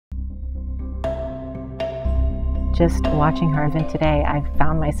just watching her event today, I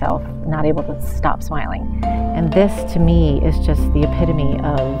found myself not able to stop smiling. And this, to me, is just the epitome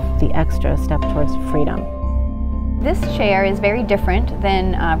of the extra step towards freedom. This chair is very different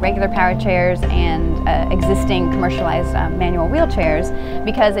than regular power chairs and existing commercialized manual wheelchairs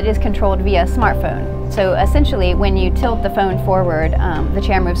because it is controlled via smartphone. So essentially, when you tilt the phone forward, the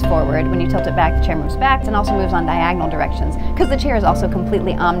chair moves forward. When you tilt it back, the chair moves back and also moves on diagonal directions because the chair is also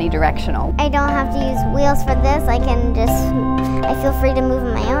completely omnidirectional. I don't have to use wheels for this. I feel free to move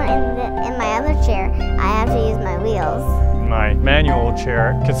on my own. In my other chair, I have to use my wheels. My manual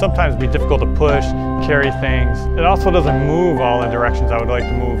chair can sometimes be difficult to push, carry things. It also doesn't move all the directions I would like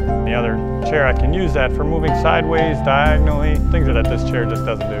to move. The other chair, I can use that for moving sideways, diagonally, things that this chair just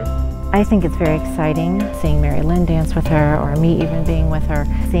doesn't do. I think it's very exciting seeing Mary Lynn dance with her, or me even being with her,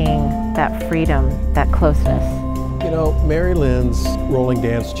 seeing that freedom, that closeness. You know, Mary Lynn's rolling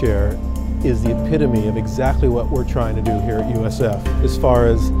dance chair is the epitome of exactly what we're trying to do here at USF as far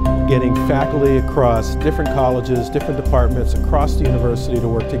as getting faculty across different colleges, different departments across the university to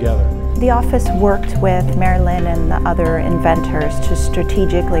work together. The office worked with Mary Lynn and the other inventors to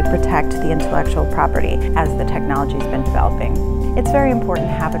strategically protect the intellectual property as the technology's been developing. It's very important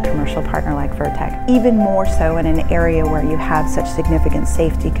to have a commercial partner like Vertec, even more so in an area where you have such significant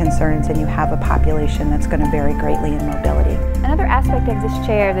safety concerns and you have a population that's going to vary greatly in mobility. Another aspect of this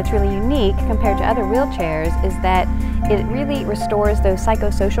chair that's really unique compared to other wheelchairs is that it really restores those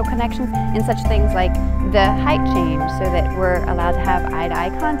psychosocial connections in such things like the height change so that we're allowed to have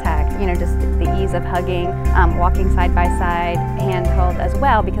eye-to-eye contact, you know, just the ease of hugging, walking side by side, hand-held as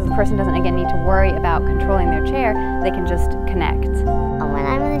well, because the person doesn't again need to worry about controlling their chair, they can just connect. When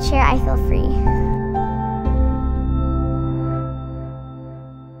I'm in the chair, I feel free.